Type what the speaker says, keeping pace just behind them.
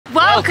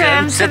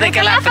Welcome to the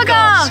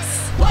Galapagos!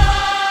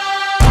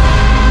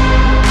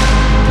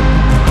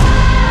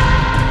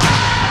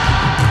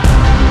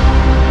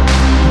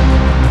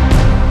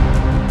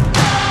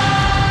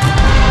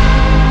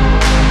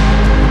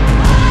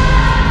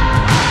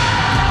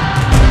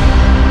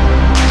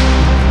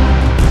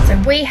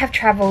 We have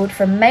travelled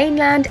from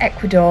mainland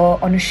Ecuador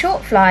on a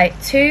short flight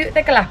to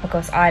the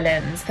Galapagos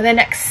Islands. For the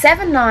next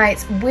 7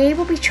 nights, we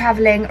will be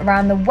travelling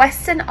around the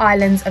western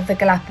islands of the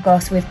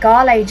Galapagos with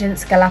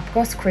GalAgents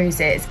Galápagos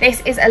Cruises.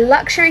 This is a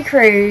luxury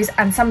cruise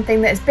and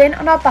something that has been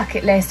on our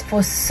bucket list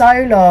for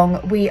so long.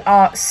 We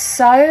are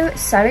so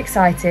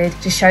excited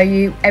to show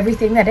you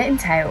everything that it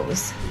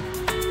entails.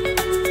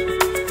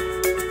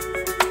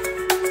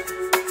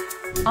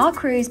 Our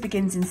cruise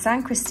begins in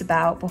San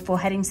Cristobal before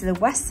heading to the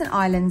western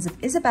islands of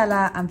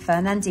Isabela and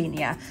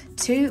Fernandina,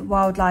 2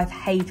 wildlife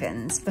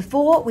havens,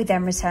 before we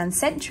then return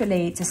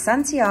centrally to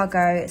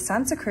Santiago,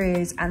 Santa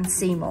Cruz and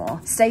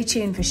Seymour. Stay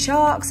tuned for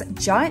sharks,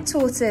 giant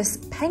tortoise,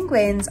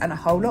 penguins and a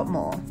whole lot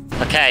more.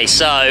 Okay,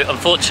 so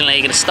unfortunately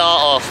you're going to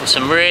start off with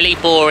some really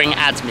boring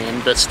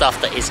admin, but stuff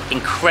that is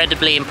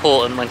incredibly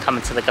important when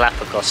coming to the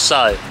Galapagos.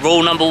 So,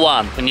 rule number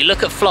 1, when you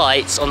look at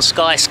flights on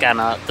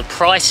Skyscanner, the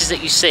prices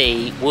that you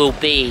see will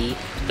be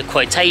the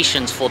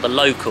quotations for the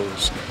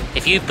locals.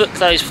 If you book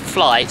those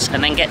flights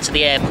and then get to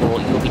the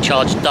airport, you'll be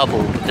charged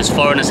double because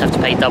foreigners have to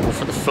pay double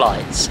for the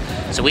flights.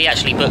 So we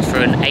actually booked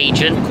through an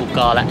agent called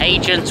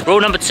GalAgents. Rule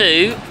number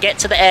 2, get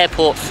to the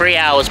airport 3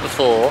 hours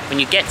before. When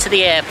you get to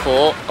the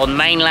airport on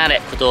mainland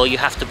Ecuador, you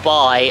have to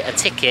buy a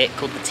ticket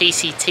called the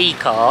TCT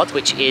card,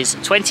 which is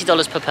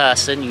 $20 per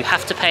person. You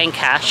have to pay in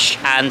cash,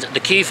 and the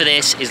queue for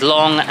this is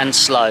long and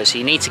slow, so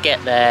you need to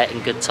get there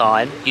in good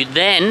time. You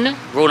then,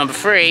 rule number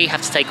 3,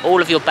 have to take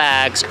all of your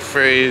bags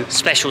through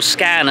special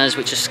scanners,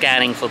 which are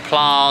scanning for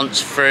plants,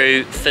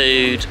 fruit,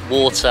 food,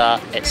 water,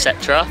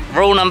 etc.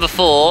 Rule number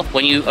 4,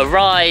 when you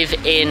arrive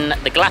in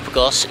the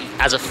Galapagos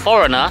as a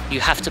foreigner, you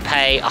have to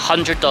pay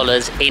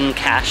 $100 in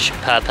cash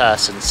per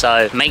person.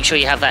 So make sure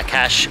you have that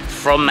cash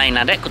from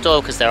mainland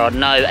Ecuador because there are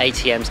no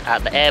ATMs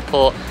at the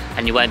airport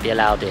and you won't be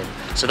allowed in.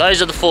 So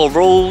those are the 4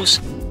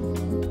 rules.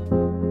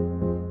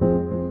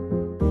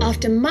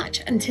 After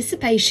much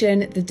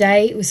anticipation, the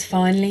day was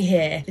finally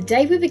here. The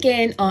day we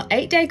begin our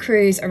 8-day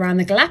cruise around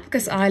the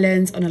Galapagos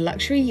Islands on a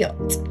luxury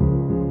yacht.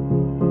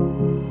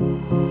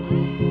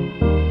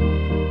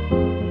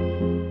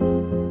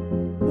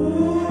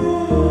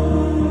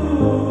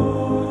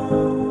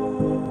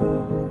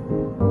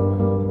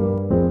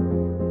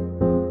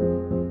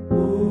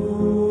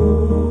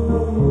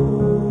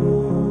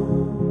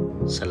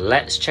 So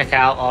let's check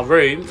out our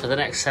room for the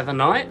next 7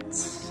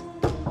 nights.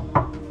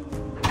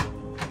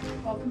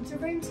 Welcome to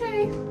room 2.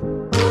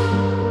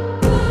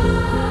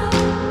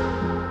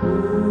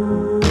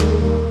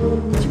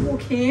 As you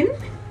walk in,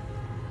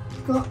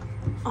 we've got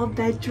our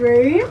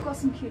bedroom. We've got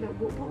some cute little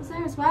water bottles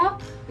there as well.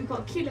 We've got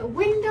a cute little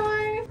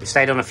window. We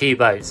stayed on a few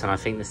boats and I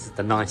think this is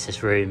the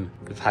nicest room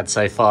we've had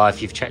so far.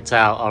 If you've checked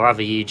out our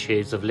other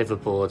YouTubes of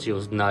liveaboards,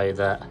 you'll know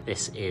that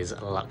this is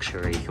a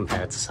luxury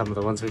compared to some of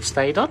the ones we've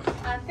stayed on.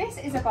 And this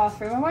is a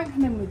bathroom. I won't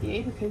come in with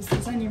you because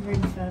there's only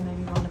room for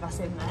maybe one of us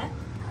in there.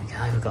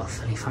 Okay, we've got a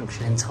fully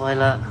functioning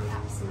toilet. We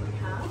absolutely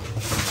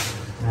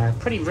have.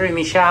 Pretty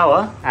roomy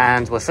shower,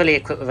 and we're fully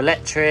equipped with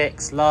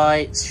electrics,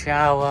 lights,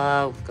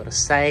 shower. We've got a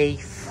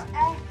safe. We've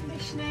got air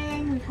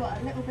conditioning. We've got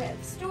a little bit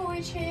of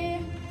storage here.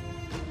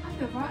 I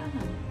feel right at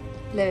home.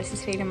 Lewis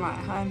is feeling right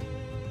at home.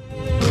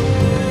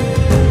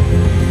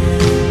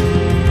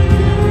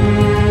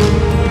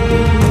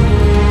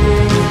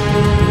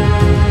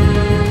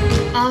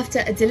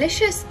 After a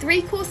delicious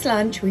 3-course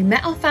lunch, we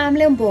met our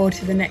family on board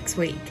for the next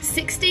week.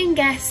 16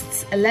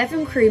 guests,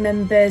 11 crew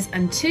members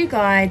and 2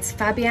 guides,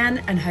 Fabian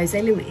and Jose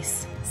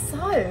Luis.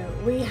 So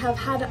we have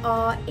had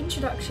our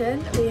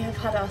introduction, we have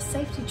had our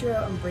safety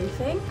drill and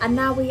briefing, and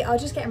now we are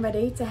just getting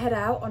ready to head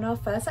out on our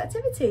first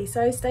activity,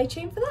 so stay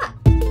tuned for that.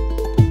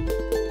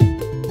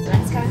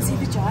 Let's go and see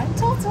the giant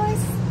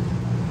tortoise.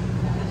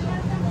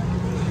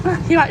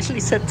 You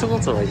actually said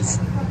tortoise.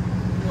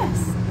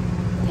 Yes.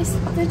 It's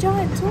the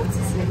giant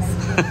tortoises.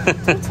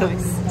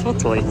 Tortoise.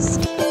 Tortoise.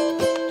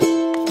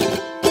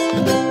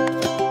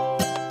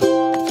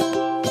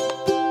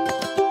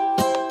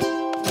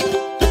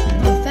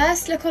 Our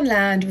first look on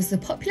land was the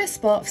popular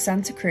spot of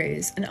Santa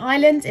Cruz, an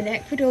island in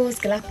Ecuador's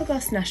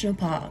Galapagos National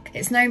Park.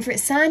 It's known for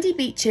its sandy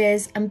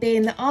beaches and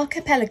being the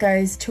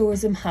archipelago's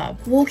tourism hub.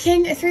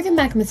 Walking through the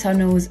magma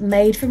tunnels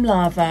made from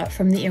lava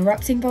from the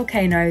erupting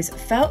volcanoes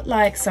felt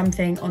like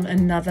something on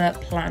another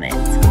planet.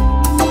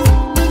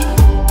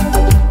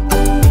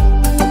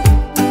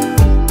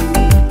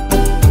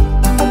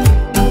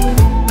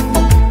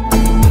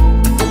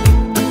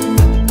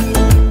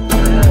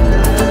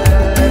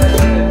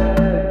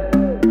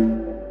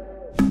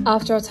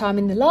 After our time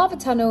in the lava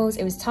tunnels,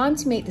 it was time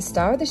to meet the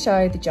star of the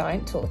show, the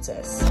giant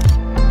tortoise.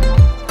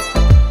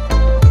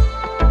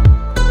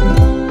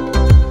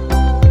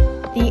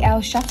 The The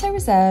El Chateau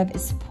Reserve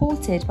is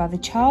supported by the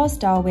Charles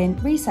Darwin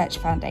Research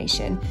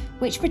Foundation,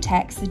 which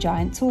protects the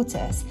giant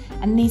tortoise,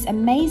 and these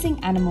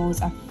amazing animals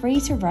are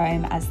free to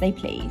roam as they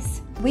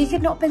please. We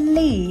could not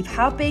believe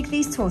how big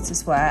these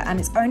tortoises were, and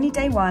it's only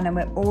day one and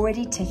we're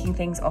already ticking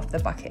things off the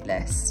bucket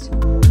list.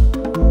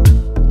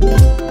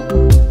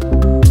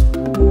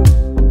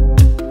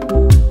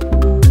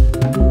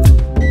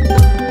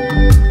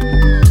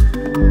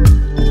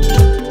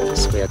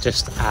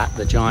 Just at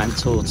the giant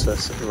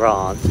tortoise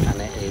ranch,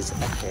 and it is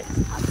epic.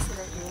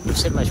 Absolutely. We've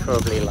seen most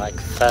probably like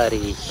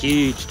 30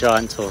 huge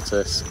giant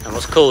tortoise, and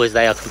what's cool is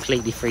they are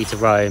completely free to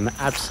roam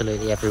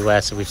absolutely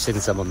everywhere. So we've seen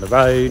some on the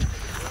road,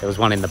 there was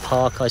one in the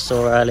park I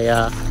saw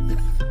earlier.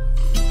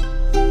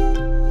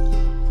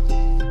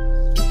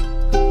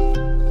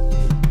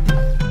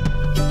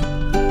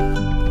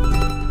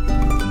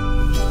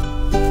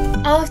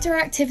 After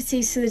our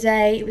activities for the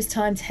day, it was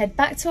time to head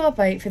back to our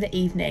boat for the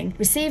evening,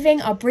 receiving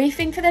our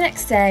briefing for the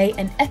next day,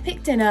 an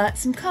epic dinner,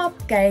 some card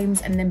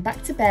games, and then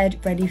back to bed,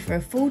 ready for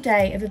a full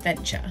day of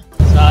adventure.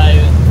 So,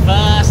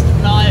 first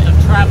night of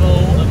travel,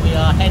 and we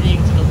are heading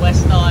to the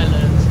West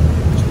Islands,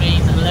 which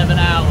means 11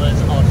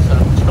 hours of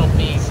some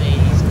choppy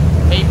seas.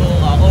 People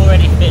are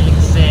already feeling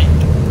sick.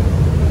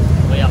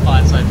 We are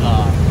fine so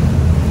far.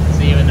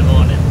 See you in the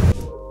morning.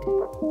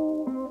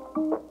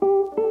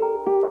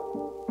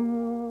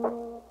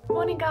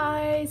 Morning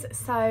guys!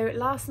 So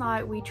last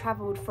night we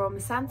travelled from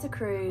Santa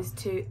Cruz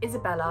to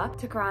Isabela.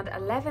 Took around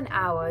 11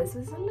 hours. It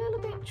was a little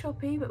bit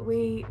choppy, but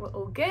we were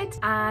all good.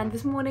 And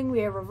this morning we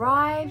have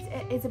arrived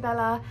at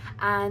Isabela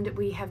and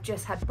we have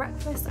just had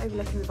breakfast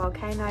overlooking the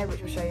volcano,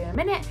 which we'll show you in a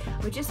minute.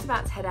 We're just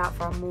about to head out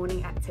for our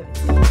morning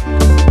activity.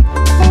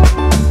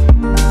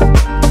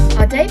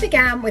 Our day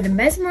began with a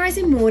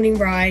mesmerising morning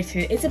ride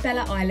through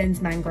Isabela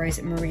Island's mangroves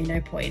at Merino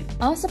Point.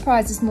 Our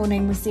surprise this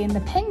morning was seeing the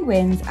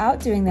penguins out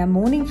doing their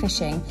morning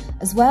fishing,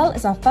 as well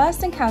as our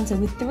first encounter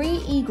with 3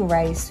 eagle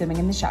rays swimming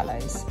in the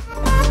shallows.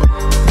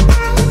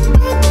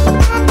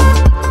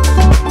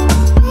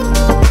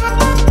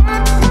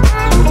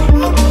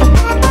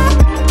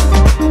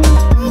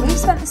 We've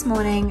spent this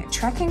morning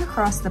trekking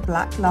across the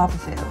black lava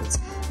fields.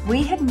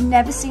 We had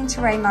never seen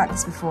terrain like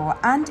this before,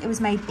 and it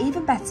was made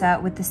even better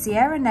with the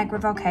Sierra Negra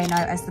volcano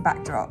as the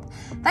backdrop.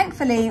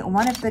 Thankfully,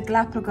 one of the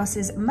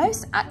Galapagos'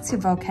 most active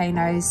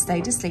volcanoes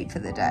stayed asleep for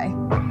the day.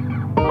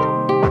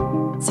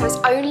 So it's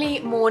only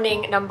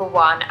morning number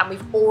 1 and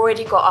we've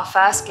already got our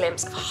first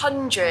glimpse of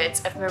hundreds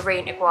of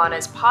marine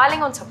iguanas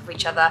piling on top of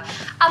each other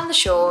and the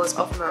shores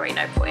of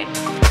Merino Point.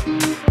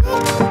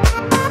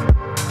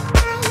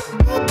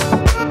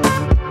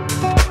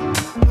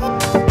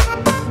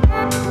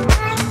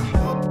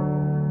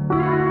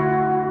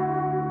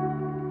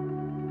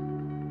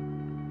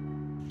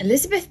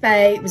 Elizabeth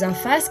Bay was our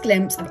first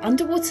glimpse of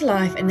underwater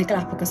life in the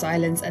Galapagos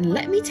Islands, and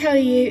let me tell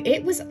you,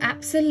 it was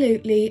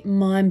absolutely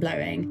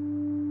mind-blowing.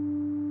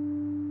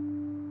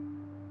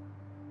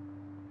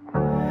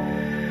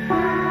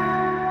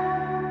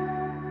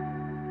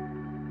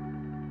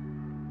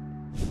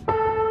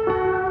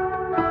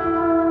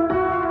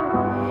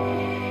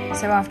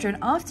 So after an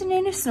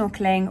afternoon of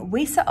snorkelling,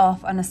 we set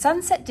off on a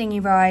sunset dinghy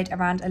ride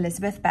around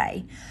Elizabeth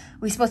Bay.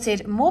 We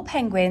spotted more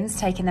penguins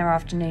taking their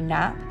afternoon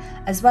nap,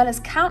 as well as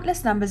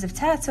countless numbers of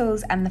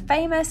turtles and the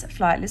famous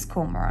flightless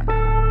cormorant.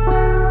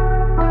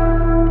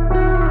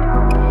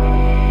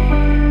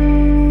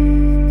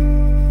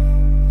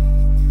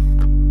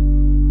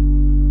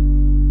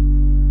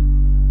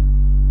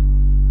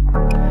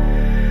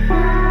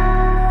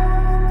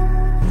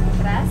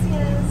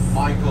 Gracias.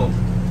 Michael.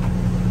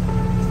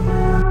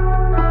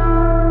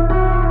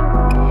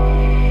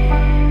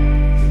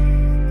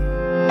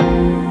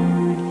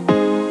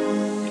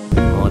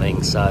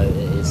 So it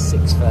is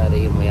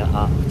 6:30 and we are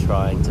up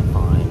trying to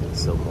find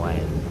some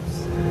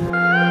whales.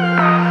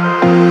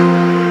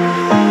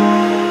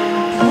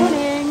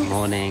 Morning.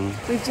 Morning.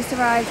 We've just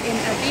arrived in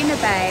Urbina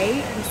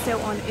Bay. We're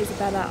still on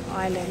Isabela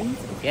Island.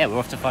 Yeah, we're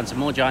off to find some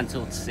more giant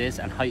tortoises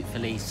and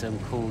hopefully some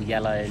cool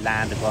yellow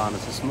land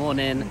iguanas this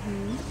morning. I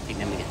think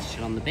then we get to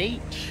chill on the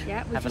beach,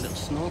 have a little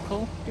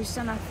snorkel. We've just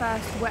done our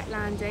first wet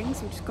landing,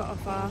 so we just got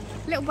off our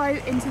little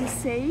boat into the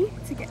sea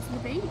to get to the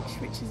beach,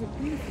 which is a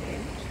beautiful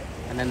beach.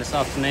 And then this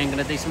afternoon, going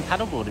to do some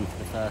paddleboarding for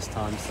the first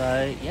time.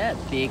 So yeah,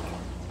 big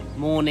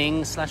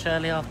morning /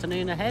 early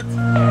afternoon ahead.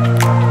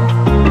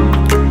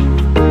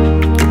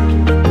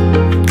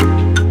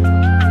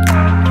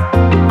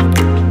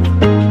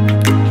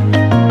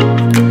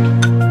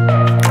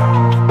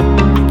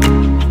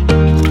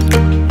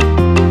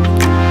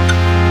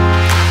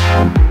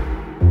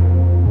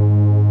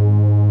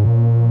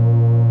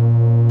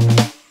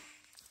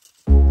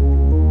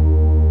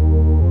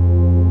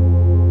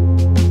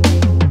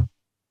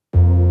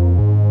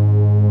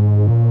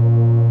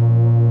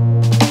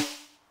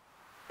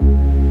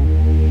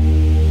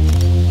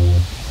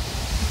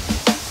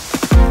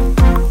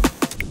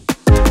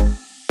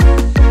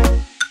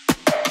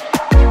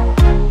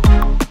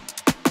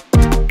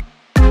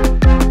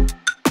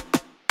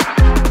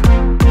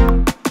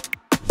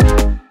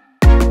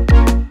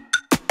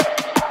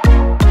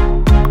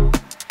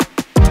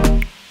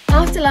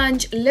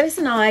 lunch, Lewis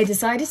and I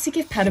decided to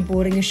give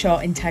paddleboarding a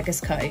shot in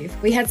Taggers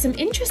Cove. We had some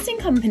interesting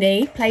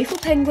company, playful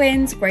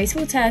penguins,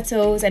 graceful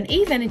turtles, and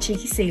even a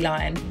cheeky sea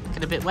lion.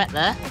 Looking a bit wet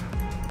there.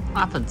 What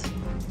happened?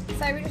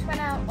 So we just went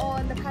out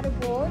on the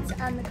paddleboards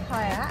and the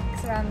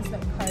kayaks around this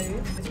little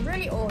cove. It was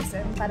really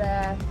awesome, but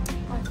I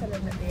fell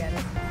in at the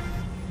end.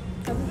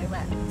 Totally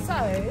wet. So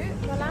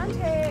the land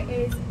here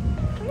is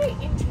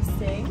pretty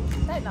interesting.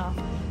 Don't laugh.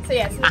 So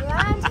yeah, so the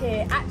land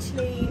here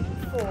actually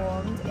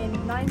formed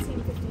in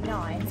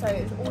 1959, so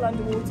it was all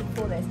underwater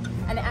before this,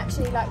 and it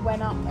actually like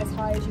went up as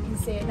high as you can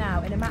see it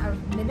now in a matter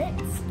of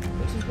minutes,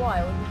 which is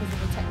wild because of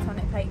the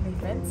tectonic plate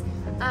movements.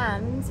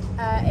 And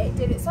it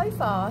did it so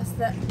fast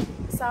that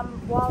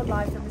some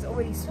wildlife that was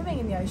already swimming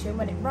in the ocean,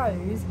 when it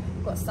rose,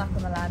 got stuck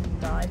on the land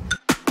and died.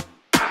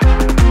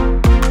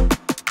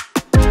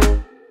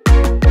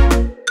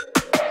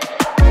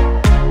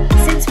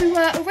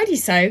 Already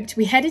soaked,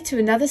 we headed to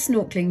another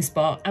snorkelling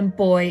spot, and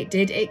boy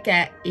did it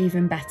get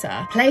even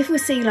better. Playful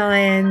sea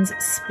lions,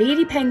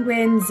 speedy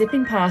penguins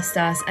zipping past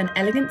us, and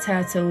elegant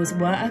turtles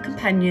were our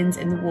companions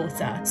in the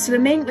water.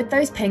 Swimming with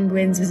those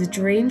penguins was a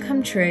dream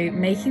come true,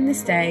 making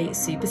this day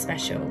super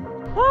special.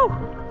 Woo!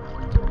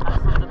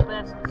 That's the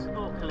best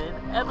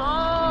snorkelling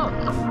ever!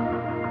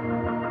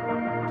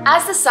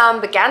 As the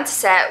sun began to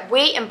set,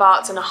 we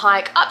embarked on a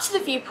hike up to the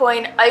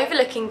viewpoint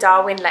overlooking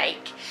Darwin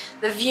Lake.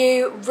 The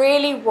view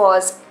really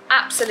was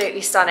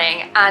absolutely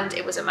stunning, and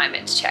it was a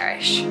moment to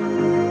cherish.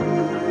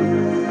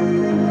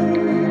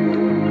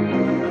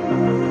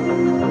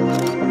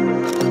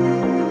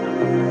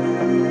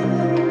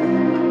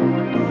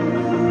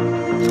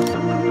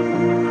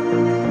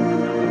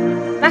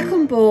 Back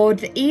on board,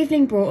 the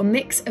evening brought a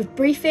mix of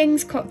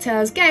briefings,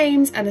 cocktails,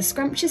 games, and a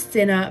scrumptious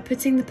dinner,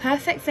 putting the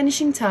perfect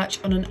finishing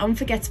touch on an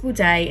unforgettable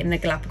day in the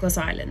Galapagos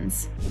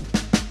Islands.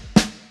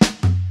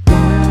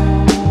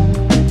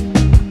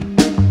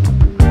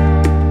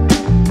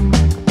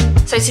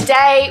 So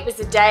today was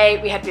the day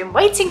we had been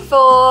waiting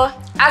for.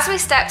 As we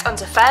stepped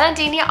onto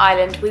Fernandina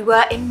Island, we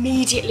were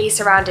immediately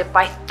surrounded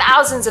by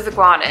thousands of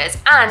iguanas,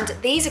 and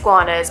these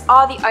iguanas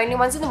are the only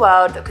ones in the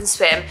world that can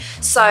swim,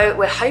 so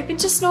we're hoping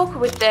to snorkel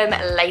with them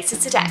later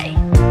today.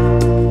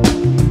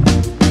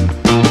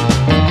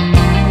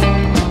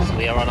 So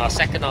we are on our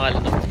second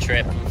island of the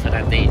trip,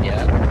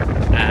 Fernandina,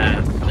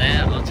 and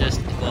there are just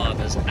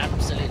iguanas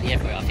absolutely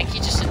everywhere. I think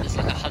you just said there's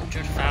like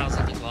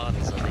 100,000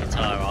 iguanas on the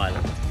entire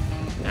island.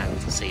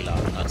 And sea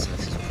lions, so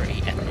this is pretty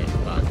epic,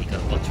 but you've got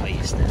to watch where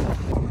you step.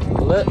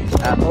 Look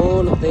at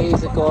all of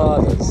these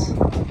iguanas.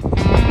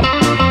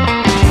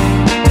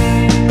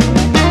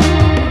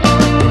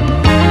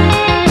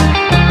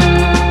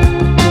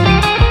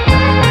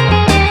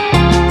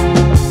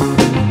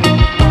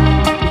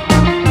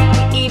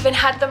 We even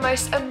had the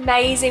most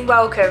amazing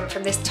welcome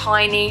from this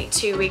tiny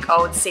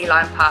 2-week-old sea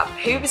lion pup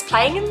who was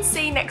playing in the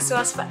sea next to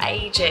us for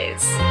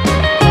ages.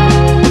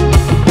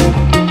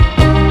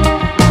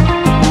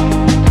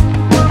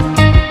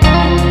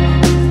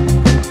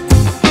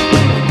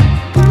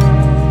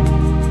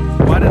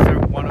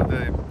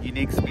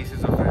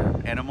 Species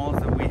of animals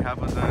that we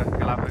have on the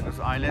Galapagos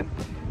Island.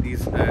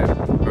 These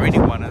marine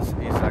iguanas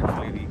is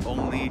actually the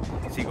only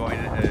seagoing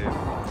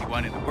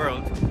iguana in the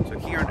world. So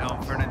here in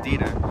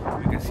Fernandina,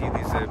 you can see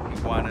these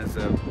iguanas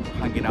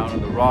hanging out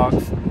on the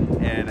rocks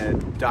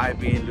and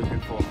diving,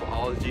 looking for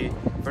algae.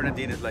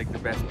 Fernandina is like the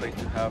best place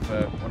to have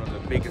one of the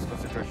biggest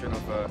concentration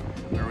of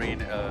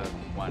marine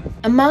iguanas.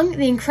 Among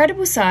the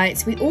incredible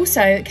sights, we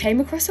also came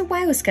across a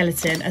whale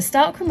skeleton, a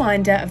stark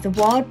reminder of the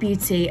wild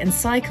beauty and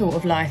cycle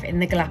of life in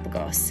the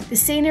Galapagos. The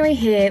scenery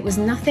here was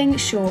nothing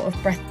short of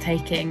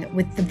breathtaking,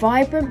 with the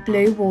vibrant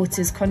blue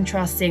waters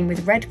contrasting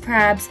with red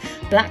crabs,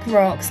 black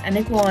rocks, and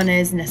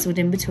iguanas nestled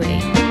in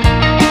between.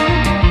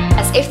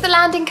 As if the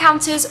land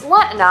encounters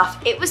weren't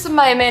enough, it was the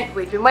moment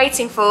we'd been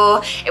waiting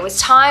for. It was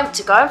time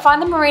to go and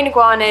find the marine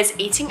iguanas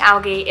eating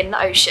algae in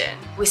the ocean.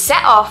 We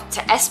set off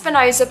to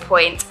Espinosa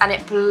Point and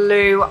it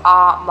blew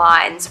our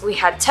minds. We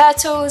had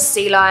turtles,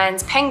 sea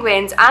lions,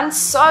 penguins, and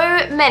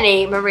so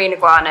many marine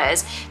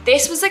iguanas.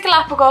 This was the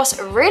Galapagos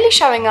really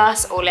showing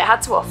us all it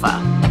had to offer.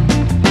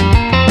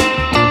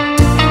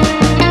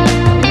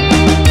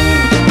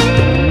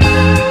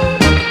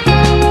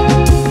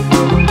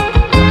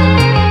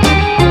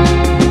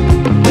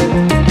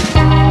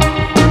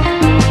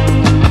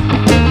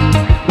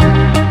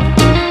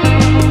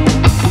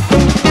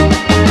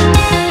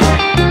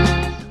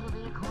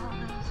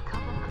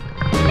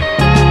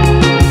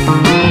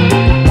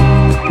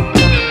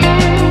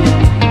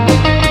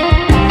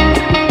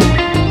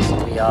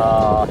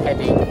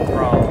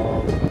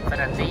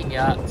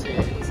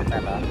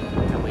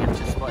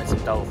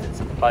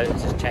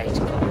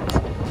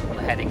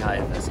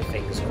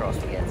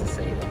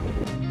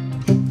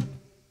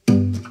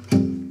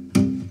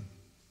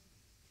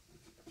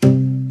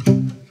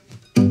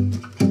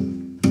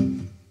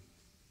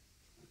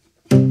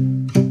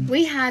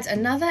 We had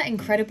another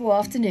incredible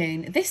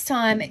afternoon, this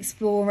time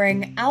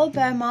exploring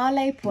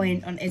Albemarle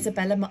Point on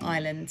Isabella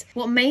Island.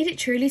 What made it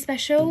truly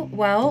special?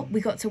 Well,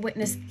 we got to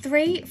witness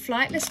 3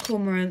 flightless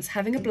cormorants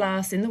having a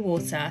blast in the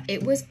water.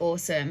 It was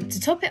awesome. To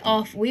top it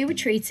off, we were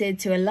treated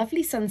to a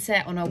lovely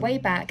sunset on our way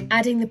back,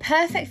 adding the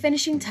perfect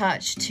finishing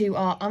touch to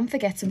our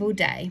unforgettable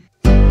day.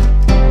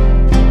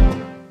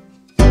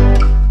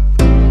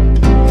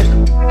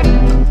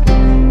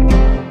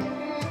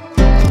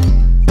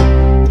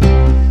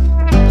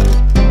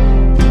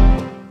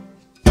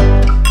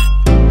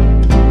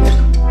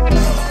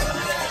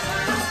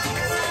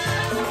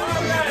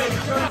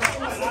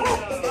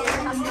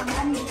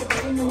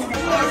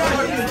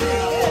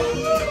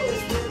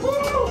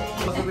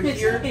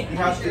 You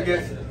have to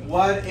guess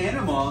what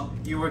animal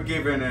you were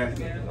given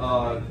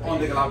on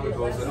the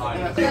Galapagos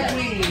Islands.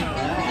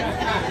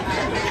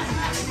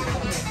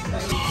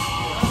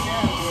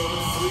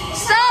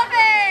 Stop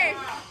it!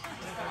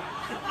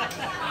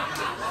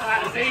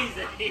 That was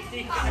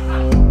easy.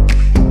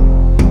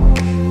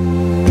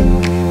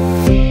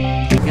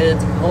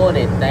 Good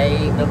morning,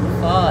 day number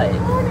 5.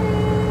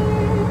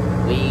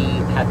 We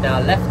have now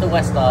left the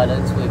West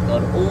Islands. We've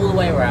gone all the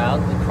way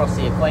around. We crossed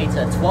the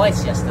equator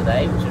twice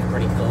yesterday, which was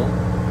pretty cool.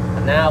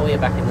 And now we are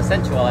back in the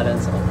Central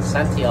Islands of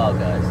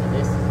Santiago. So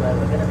this is where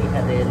we're going to be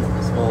heading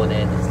this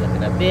morning. It's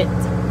looking a bit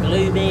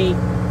gloomy.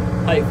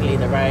 Hopefully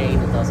the rain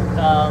doesn't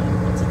come.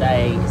 But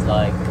today is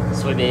like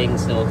swimming,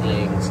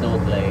 snorkeling. So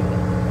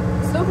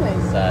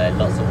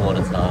lots of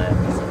water time.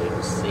 So we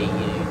will see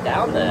you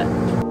down there.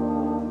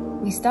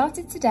 We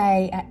started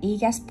today at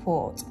Egas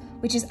Port,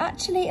 which is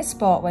actually a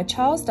spot where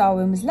Charles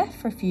Darwin was left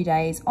for a few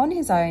days on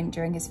his own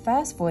during his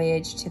first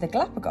voyage to the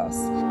Galapagos.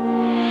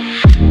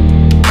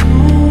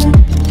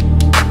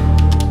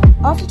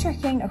 After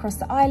trekking across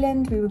the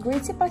island, we were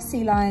greeted by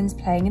sea lions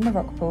playing in the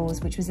rock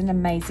pools, which was an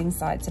amazing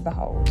sight to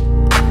behold.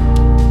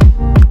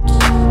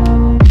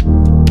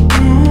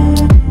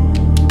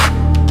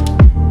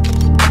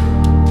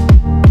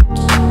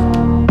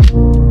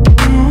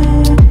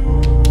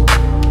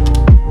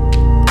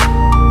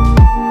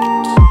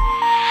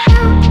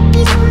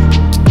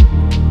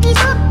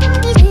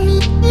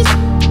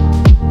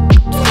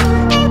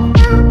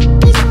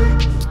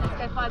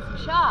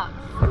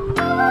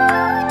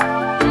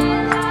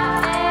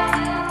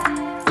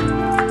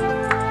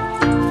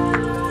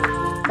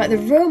 But the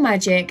real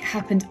magic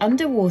happened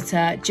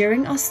underwater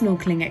during our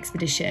snorkelling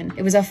expedition.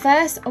 It was our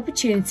first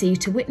opportunity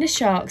to witness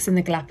sharks in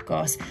the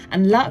Galapagos,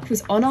 and luck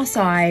was on our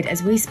side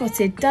as we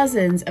spotted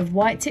dozens of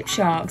white-tipped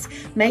sharks,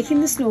 making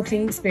the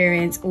snorkelling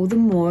experience all the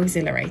more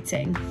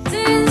exhilarating.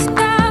 Since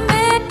I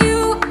met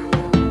you,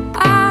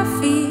 I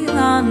feel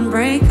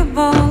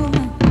unbreakable.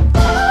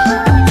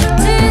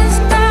 Since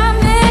I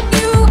met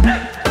you,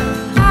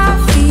 I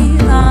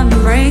feel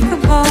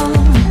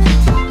unbreakable.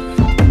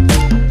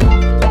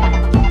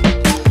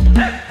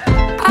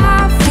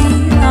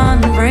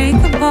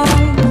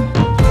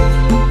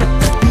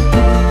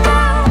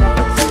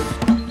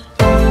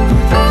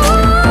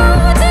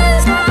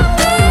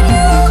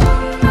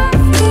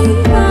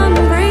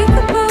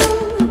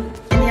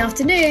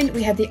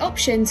 We had the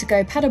option to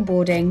go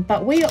paddleboarding,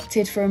 but we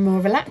opted for a more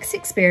relaxed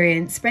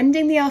experience,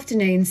 spending the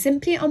afternoon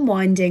simply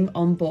unwinding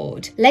on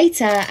board.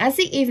 Later, as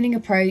the evening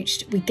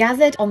approached, we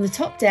gathered on the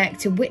top deck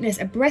to witness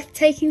a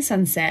breathtaking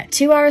sunset.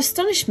 To our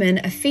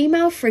astonishment, a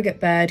female frigate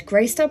bird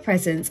graced our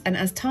presence, and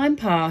as time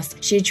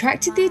passed, she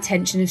attracted the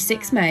attention of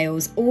 6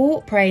 males,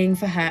 all praying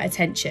for her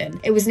attention.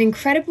 It was an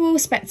incredible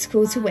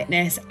spectacle to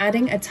witness,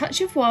 adding a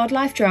touch of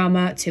wildlife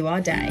drama to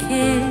our day.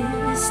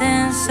 Yes,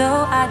 and so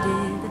I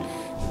did.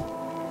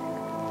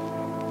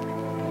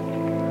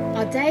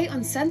 Our day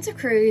on Santa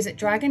Cruz at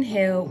Dragon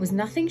Hill was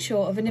nothing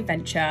short of an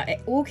adventure.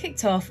 It all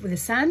kicked off with a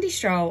sandy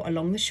stroll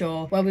along the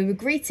shore, where we were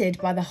greeted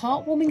by the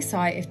heartwarming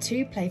sight of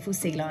 2 playful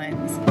sea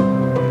lions.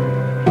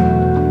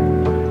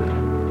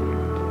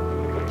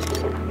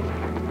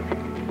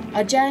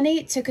 Our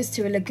journey took us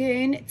to a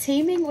lagoon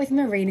teeming with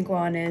marine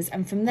iguanas,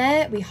 and from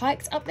there we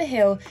hiked up the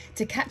hill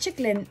to catch a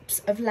glimpse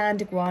of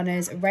land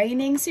iguanas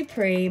reigning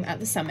supreme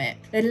at the summit.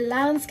 The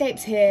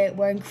landscapes here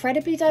were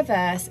incredibly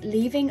diverse,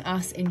 leaving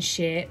us in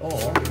sheer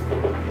awe.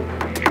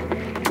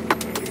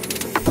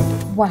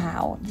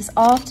 Wow, this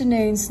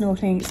afternoon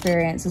snorkeling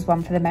experience was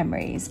one for the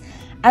memories.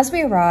 As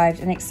we arrived,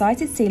 an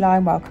excited sea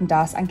lion welcomed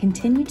us and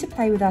continued to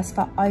play with us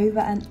for over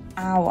an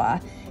hour.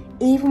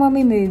 Even when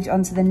we moved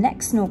on to the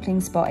next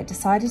snorkeling spot, it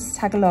decided to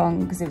tag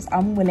along because it was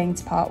unwilling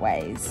to part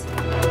ways.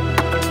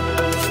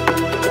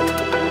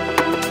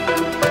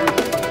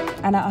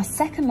 And at our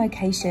second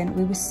location,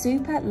 we were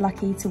super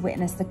lucky to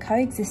witness the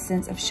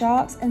coexistence of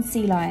sharks and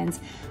sea lions,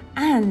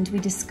 and we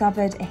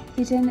discovered a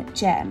hidden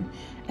gem,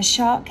 a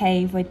shark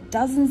cave where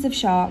dozens of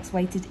sharks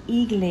waited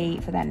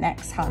eagerly for their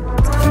next hunt.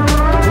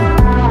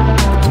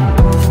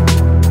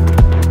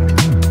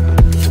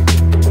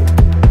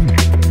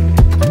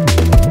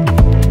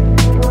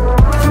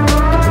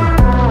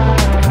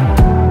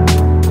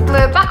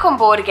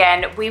 board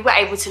again, we were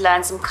able to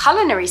learn some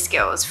culinary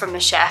skills from the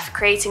chef,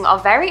 creating our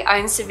very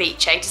own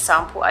ceviche to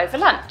sample over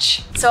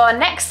lunch. So our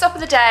next stop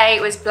of the day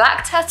was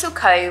Black Turtle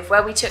Cove,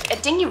 where we took a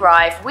dinghy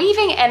ride,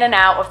 weaving in and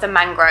out of the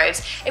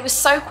mangroves. It was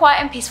so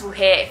quiet and peaceful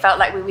here, it felt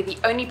like we were the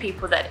only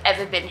people that had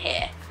ever been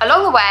here.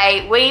 Along the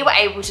way, we were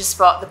able to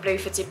spot the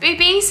blue-footed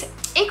boobies,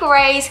 eagle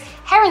rays,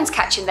 herons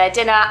catching their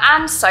dinner,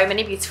 and so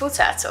many beautiful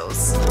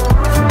turtles.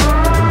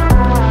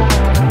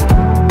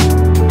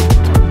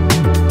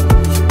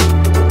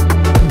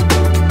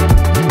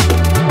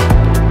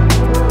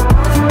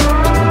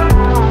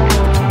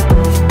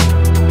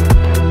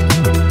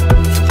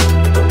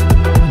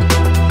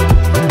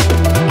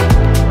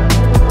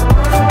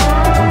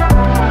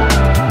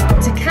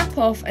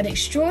 Off an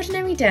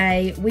extraordinary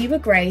day, we were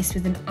graced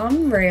with an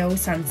unreal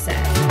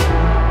sunset.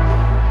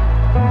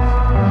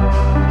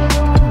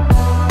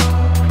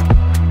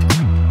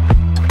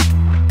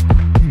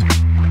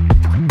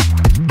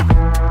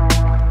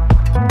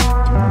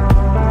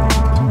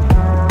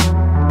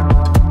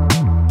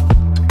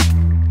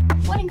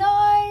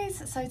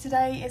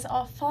 Today is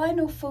our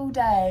final full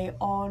day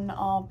on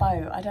our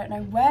boat. I don't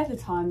know where the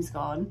time's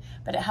gone,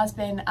 but it has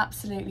been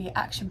absolutely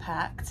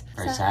action-packed.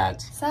 Very sad.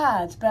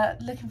 Sad,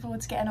 but looking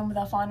forward to getting on with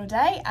our final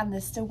day, and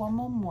there's still one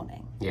more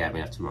morning. Yeah, we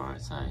have tomorrow,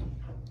 so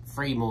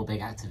 3 more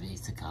big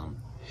activities to come.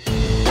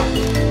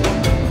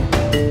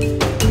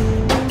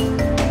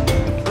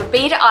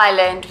 Beda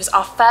Island was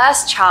our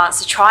first chance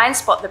to try and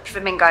spot the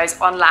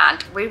flamingos on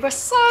land. We were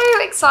so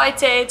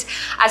excited.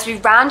 As we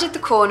rounded the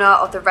corner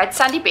of the red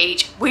sandy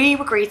beach, we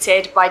were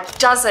greeted by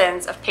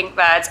dozens of pink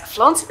birds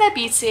flaunting their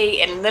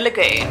beauty in the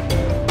lagoon.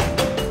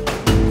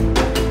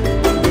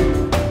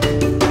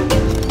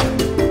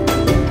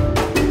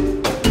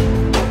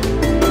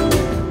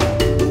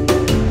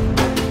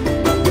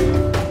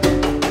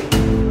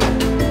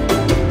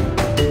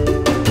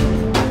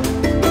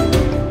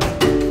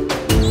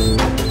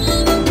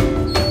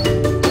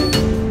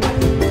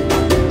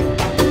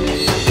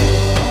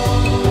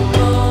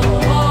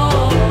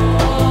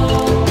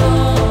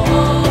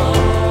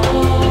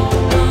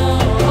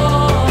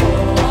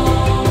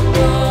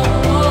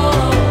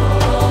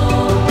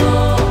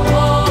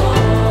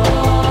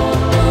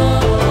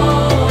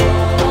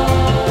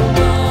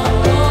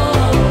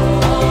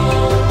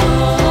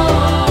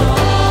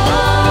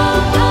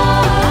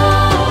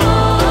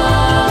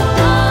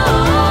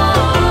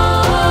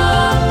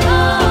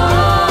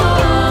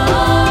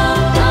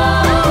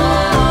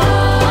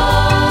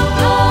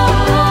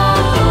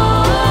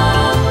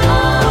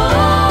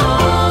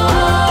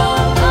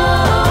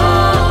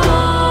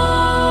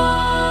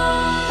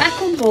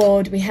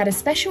 We had a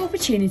special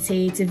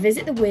opportunity to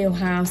visit the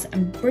wheelhouse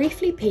and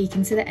briefly peek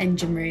into the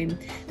engine room.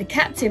 The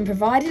captain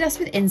provided us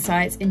with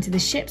insights into the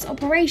ship's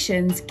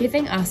operations,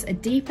 giving us a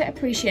deeper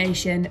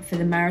appreciation for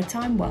the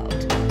maritime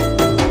world.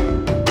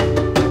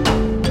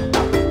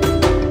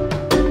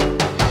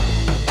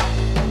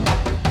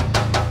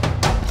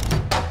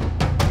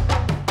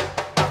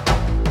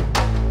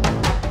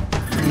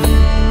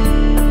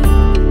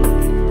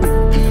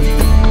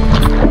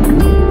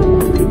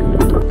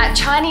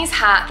 Chinese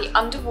Hat, the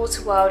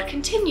underwater world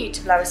continued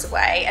to blow us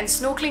away, and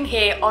snorkeling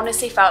here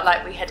honestly felt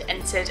like we had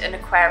entered an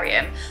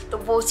aquarium. The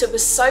water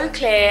was so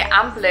clear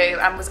and blue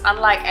and was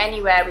unlike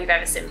anywhere we've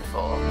ever seen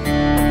before.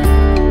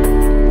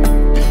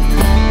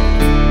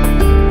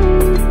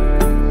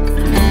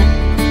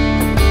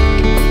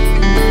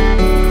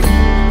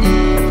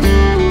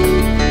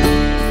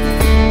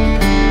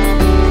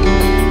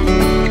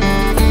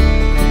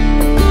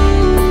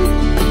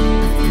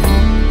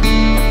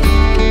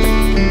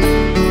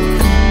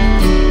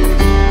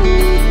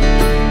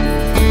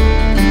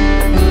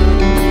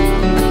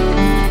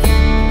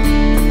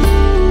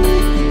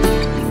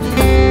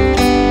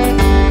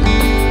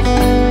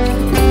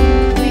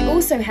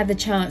 Had the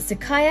chance to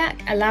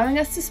kayak, allowing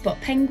us to spot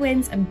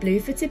penguins and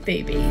blue-footed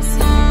boobies.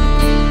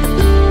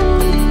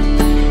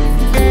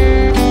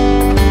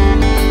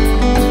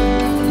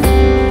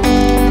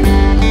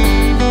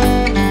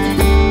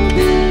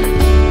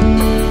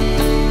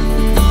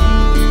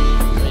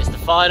 It's the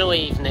final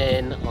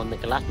evening on the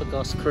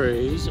Galapagos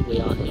cruise. We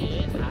are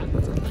here at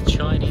the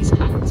Chinese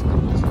Hat.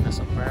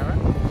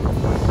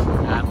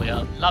 We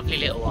are a lovely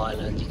little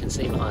island. You can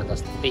see behind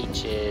us the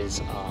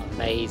beaches are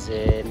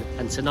amazing.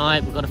 And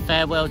tonight we've got a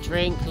farewell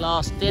drink,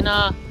 last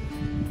dinner,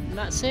 and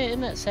that's it,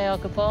 isn't it? Say our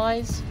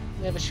goodbyes.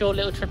 We have a short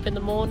little trip in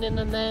the morning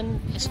and then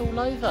it's all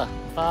over.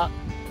 But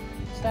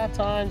sad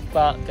times,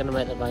 but gonna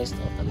make the most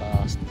of the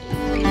last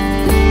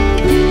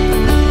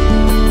evening.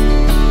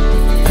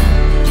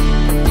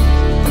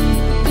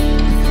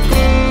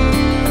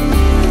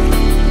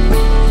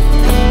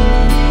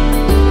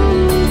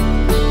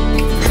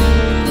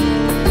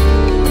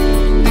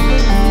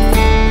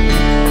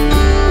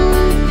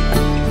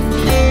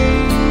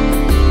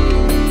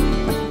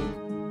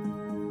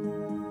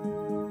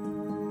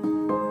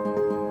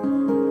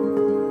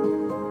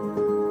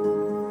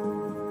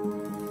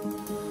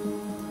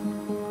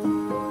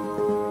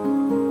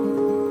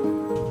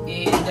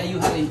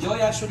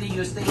 Actually,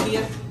 you stay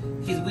here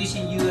He's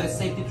wishing you a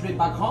safety trip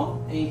back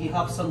home, and he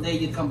hopes someday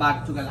you come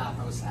back to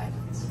Galapagos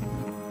Islands.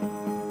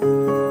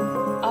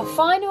 Our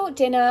final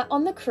dinner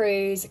on the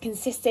cruise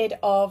consisted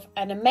of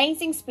an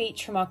amazing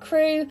speech from our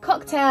crew,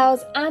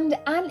 cocktails, and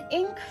an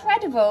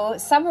incredible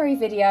summary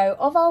video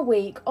of our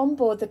week on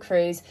board the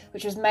cruise,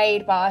 which was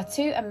made by our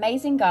two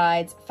amazing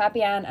guides,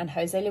 Fabian and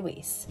Jose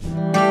Luis.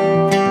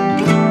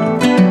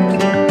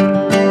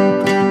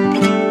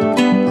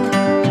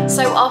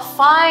 So our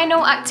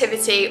final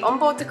activity on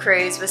board the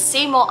cruise was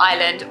Seymour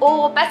Island,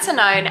 or better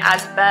known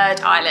as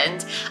Bird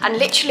Island, and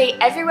literally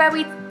everywhere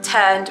we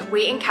turned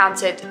we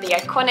encountered the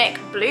iconic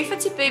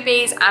blue-footed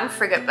boobies and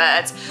frigate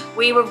birds.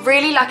 We were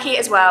really lucky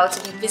as well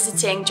to be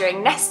visiting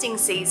during nesting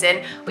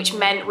season, which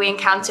meant we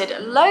encountered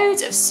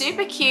loads of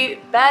super cute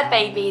bird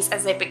babies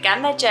as they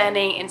began their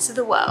journey into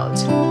the world.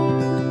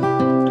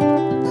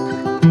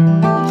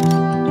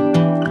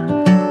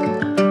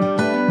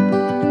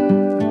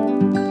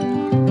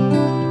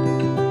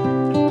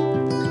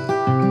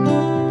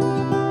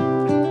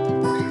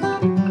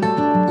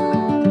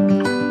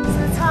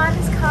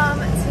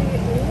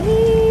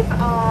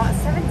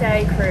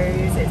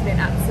 Cruise. It's been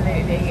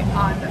absolutely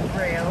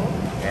unreal.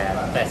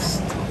 Yeah,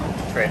 best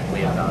trip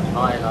we have done.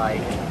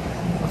 Highlight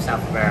of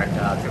South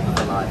America, trip of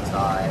a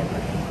lifetime.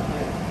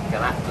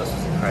 Galapagos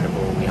was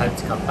incredible. We hope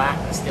to come back.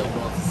 There's still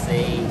more to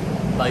see.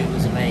 Boat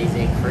was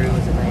amazing, crew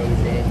was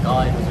amazing,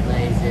 guide was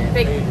amazing,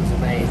 food was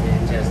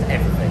amazing, just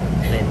everything.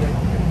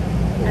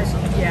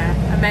 Awesome. Yeah,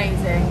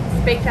 amazing.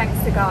 Big thanks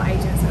to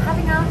GalAgents for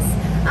having us.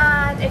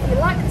 And if you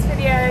like this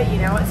video, you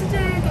know what to do.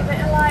 Give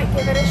it a like,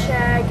 give it a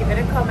share, give it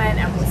a comment,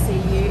 and we'll see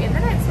you in the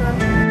next one.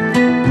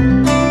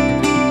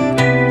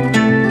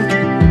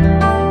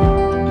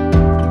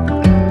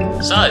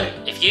 So,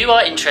 if you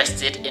are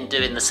interested in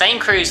doing the same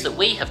cruise that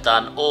we have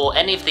done, or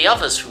any of the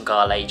others from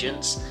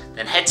GalAgents,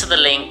 then head to the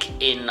link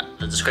in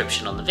the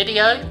description on the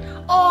video.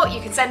 Or you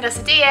can send us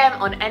a DM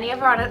on any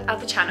of our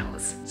other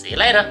channels. See you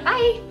later.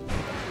 Bye.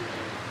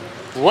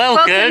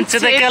 Welcome to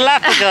the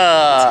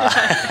Galapagos.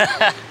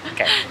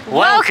 Okay.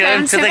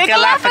 Welcome to the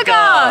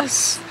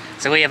Galapagos.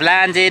 So we have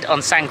landed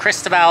on San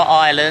Cristobal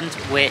Island,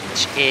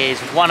 which is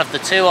one of the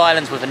 2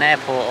 islands with an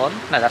airport on.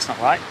 No, that's not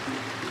right.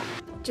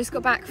 Just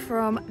got back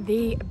from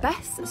the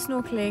best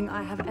snorkelling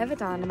I have ever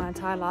done in my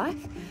entire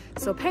life.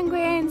 Saw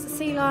penguins,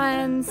 sea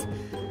lions,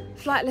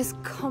 flightless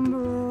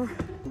comber.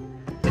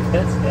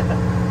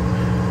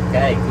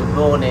 Okay, good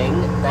morning.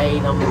 Day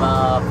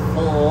number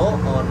 4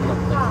 on the...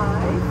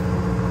 5.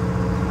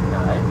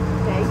 No.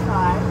 Day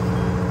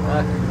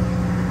 5.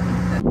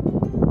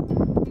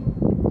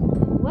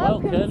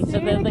 Welcome to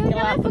the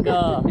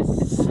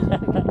Galapagos.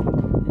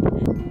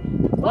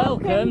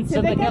 Welcome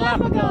to the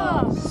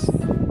Galapagos. So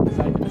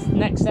for the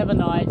next 7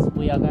 nights,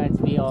 we are going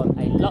to be on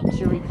a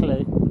luxury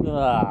cruise.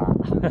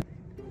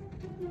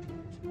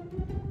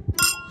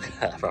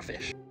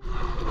 Rubbish.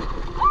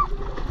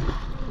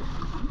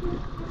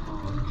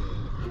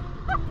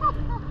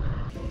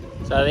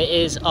 So it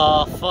is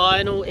our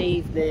final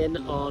evening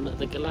on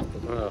the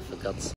Galapagos. Oh, for God's